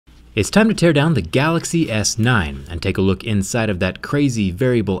It's time to tear down the Galaxy S9 and take a look inside of that crazy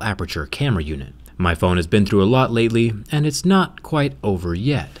variable aperture camera unit. My phone has been through a lot lately, and it's not quite over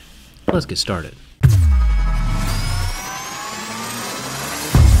yet. Let's get started.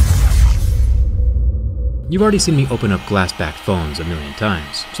 You've already seen me open up glass-backed phones a million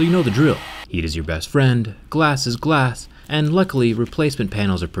times, so you know the drill. Heat is your best friend, glass is glass, and luckily replacement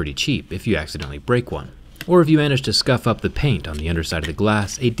panels are pretty cheap if you accidentally break one. Or if you manage to scuff up the paint on the underside of the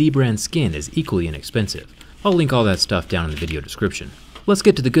glass, a D-brand skin is equally inexpensive. I'll link all that stuff down in the video description. Let's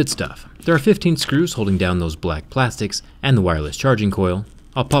get to the good stuff. There are 15 screws holding down those black plastics and the wireless charging coil.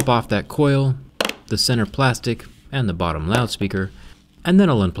 I'll pop off that coil, the center plastic, and the bottom loudspeaker, and then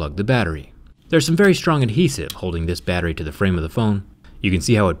I'll unplug the battery. There's some very strong adhesive holding this battery to the frame of the phone. You can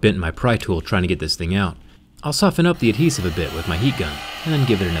see how it bent my pry tool trying to get this thing out. I'll soften up the adhesive a bit with my heat gun, and then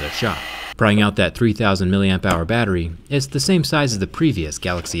give it another shot. Prying out that 3000 mAh battery, it's the same size as the previous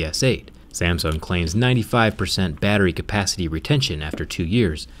Galaxy S8. Samsung claims 95% battery capacity retention after 2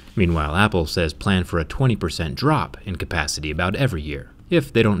 years. Meanwhile, Apple says plan for a 20% drop in capacity about every year.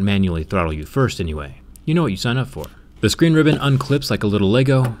 If they don't manually throttle you first anyway. You know what you sign up for. The screen ribbon unclips like a little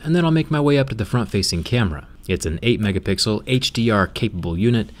Lego, and then I'll make my way up to the front-facing camera. It's an 8 megapixel HDR capable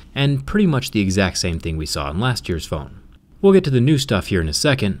unit, and pretty much the exact same thing we saw in last year's phone. We'll get to the new stuff here in a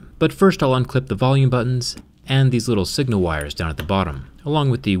second, but first I'll unclip the volume buttons and these little signal wires down at the bottom,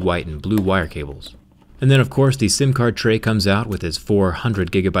 along with the white and blue wire cables. And then of course the SIM card tray comes out with its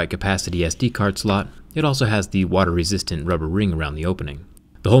 400 GB capacity SD card slot. It also has the water resistant rubber ring around the opening.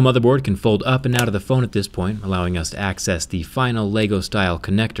 The whole motherboard can fold up and out of the phone at this point, allowing us to access the final Lego style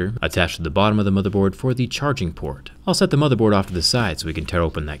connector attached to the bottom of the motherboard for the charging port. I'll set the motherboard off to the side so we can tear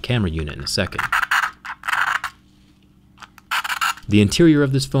open that camera unit in a second. The interior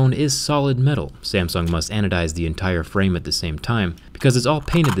of this phone is solid metal. Samsung must anodize the entire frame at the same time because it's all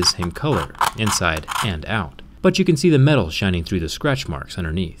painted the same color, inside and out. But you can see the metal shining through the scratch marks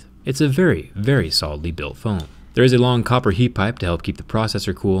underneath. It's a very, very solidly built phone. There is a long copper heat pipe to help keep the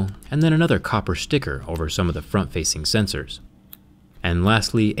processor cool, and then another copper sticker over some of the front-facing sensors. And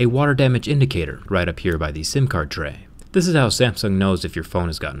lastly, a water damage indicator right up here by the SIM card tray. This is how Samsung knows if your phone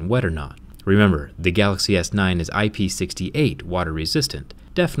has gotten wet or not. Remember, the Galaxy S9 is IP68 water resistant,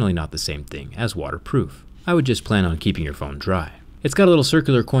 definitely not the same thing as waterproof. I would just plan on keeping your phone dry. It's got a little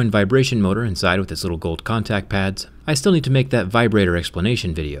circular coin vibration motor inside with its little gold contact pads. I still need to make that vibrator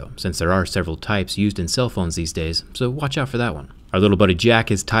explanation video, since there are several types used in cell phones these days, so watch out for that one. Our little buddy Jack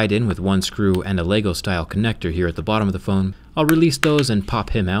is tied in with one screw and a Lego style connector here at the bottom of the phone. I'll release those and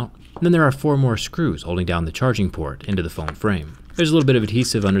pop him out. And then there are 4 more screws holding down the charging port into the phone frame. There's a little bit of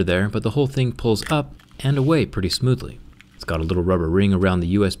adhesive under there, but the whole thing pulls up and away pretty smoothly. It's got a little rubber ring around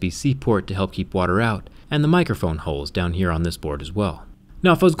the USB-C port to help keep water out, and the microphone holes down here on this board as well.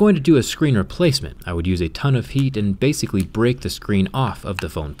 Now, if I was going to do a screen replacement, I would use a ton of heat and basically break the screen off of the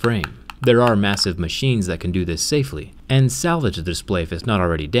phone frame. There are massive machines that can do this safely, and salvage the display if it's not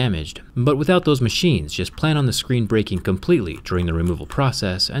already damaged, but without those machines, just plan on the screen breaking completely during the removal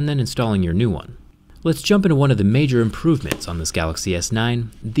process and then installing your new one. Let's jump into one of the major improvements on this Galaxy S9,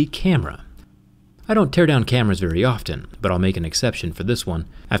 the camera. I don't tear down cameras very often, but I'll make an exception for this one.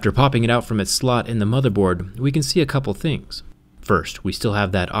 After popping it out from its slot in the motherboard, we can see a couple things. First, we still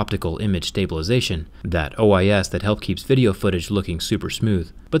have that optical image stabilization, that OIS that helps keeps video footage looking super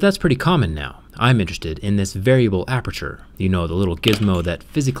smooth. But that's pretty common now. I'm interested in this variable aperture, you know, the little gizmo that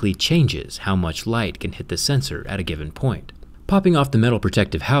physically changes how much light can hit the sensor at a given point. Popping off the metal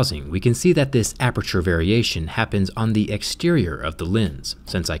protective housing, we can see that this aperture variation happens on the exterior of the lens,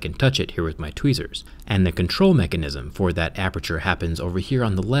 since I can touch it here with my tweezers, and the control mechanism for that aperture happens over here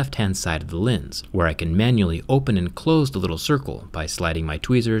on the left-hand side of the lens, where I can manually open and close the little circle by sliding my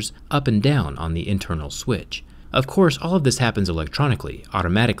tweezers up and down on the internal switch. Of course, all of this happens electronically,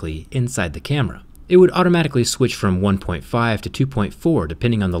 automatically, inside the camera. It would automatically switch from 1.5 to 2.4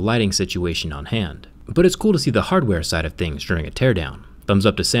 depending on the lighting situation on hand. But it's cool to see the hardware side of things during a teardown. Thumbs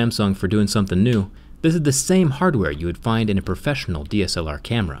up to Samsung for doing something new. This is the same hardware you would find in a professional DSLR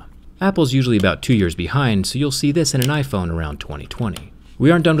camera. Apple's usually about 2 years behind, so you'll see this in an iPhone around 2020. We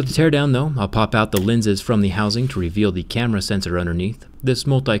aren't done with the teardown though. I'll pop out the lenses from the housing to reveal the camera sensor underneath. This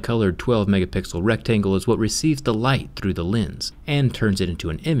multicolored 12 megapixel rectangle is what receives the light through the lens and turns it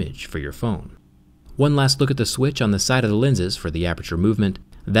into an image for your phone. One last look at the switch on the side of the lenses for the aperture movement.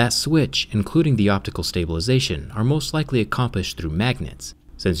 That switch, including the optical stabilization, are most likely accomplished through magnets,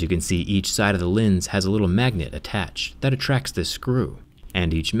 since you can see each side of the lens has a little magnet attached that attracts this screw,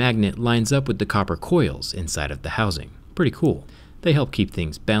 and each magnet lines up with the copper coils inside of the housing. Pretty cool. They help keep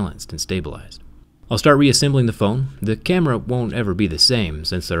things balanced and stabilized. I'll start reassembling the phone. The camera won't ever be the same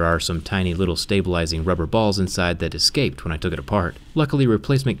since there are some tiny little stabilizing rubber balls inside that escaped when I took it apart. Luckily,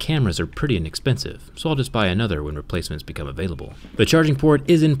 replacement cameras are pretty inexpensive, so I'll just buy another when replacements become available. The charging port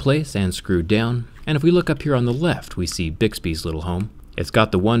is in place and screwed down, and if we look up here on the left, we see Bixby's little home. It's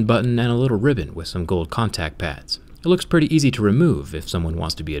got the one button and a little ribbon with some gold contact pads. It looks pretty easy to remove if someone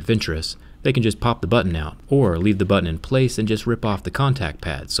wants to be adventurous. They can just pop the button out, or leave the button in place and just rip off the contact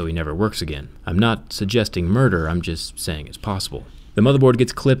pads so he never works again. I'm not suggesting murder, I'm just saying it's possible. The motherboard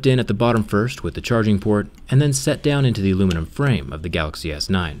gets clipped in at the bottom first with the charging port, and then set down into the aluminum frame of the Galaxy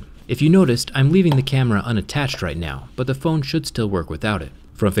S9. If you noticed, I'm leaving the camera unattached right now, but the phone should still work without it.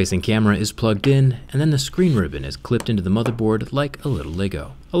 Front-facing camera is plugged in, and then the screen ribbon is clipped into the motherboard like a little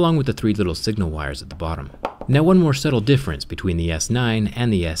Lego, along with the 3 little signal wires at the bottom. Now, one more subtle difference between the S9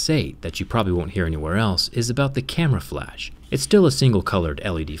 and the S8 that you probably won't hear anywhere else is about the camera flash. It's still a single-colored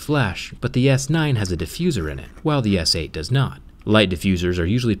LED flash, but the S9 has a diffuser in it, while the S8 does not. Light diffusers are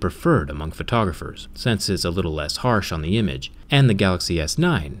usually preferred among photographers, since it's a little less harsh on the image, and the Galaxy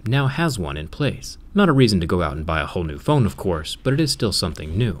S9 now has one in place. Not a reason to go out and buy a whole new phone, of course, but it is still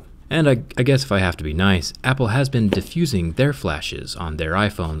something new. And I guess if I have to be nice, Apple has been diffusing their flashes on their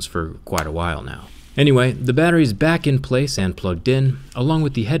iPhones for quite a while now. Anyway, the battery's back in place and plugged in, along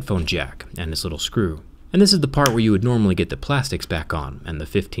with the headphone jack and this little screw. And this is the part where you would normally get the plastics back on and the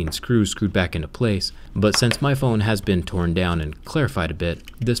 15 screws screwed back into place, but since my phone has been torn down and clarified a bit,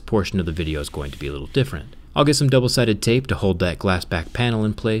 this portion of the video is going to be a little different. I'll get some double-sided tape to hold that glass back panel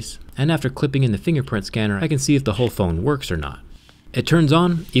in place, and after clipping in the fingerprint scanner, I can see if the whole phone works or not. It turns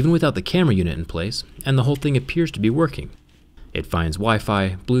on even without the camera unit in place, and the whole thing appears to be working. It finds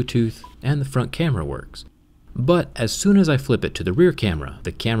Wi-Fi, Bluetooth, and the front camera works. But as soon as I flip it to the rear camera,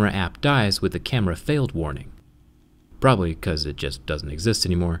 the camera app dies with the camera failed warning. Probably because it just doesn't exist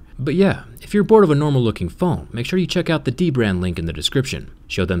anymore. But yeah, if you're bored of a normal looking phone, make sure you check out the D-Brand link in the description.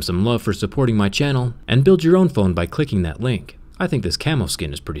 Show them some love for supporting my channel, and build your own phone by clicking that link. I think this camo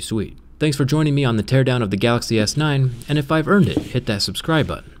skin is pretty sweet. Thanks for joining me on the teardown of the Galaxy S9, and if I've earned it, hit that subscribe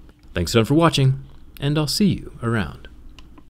button. Thanks again for watching, and I'll see you around.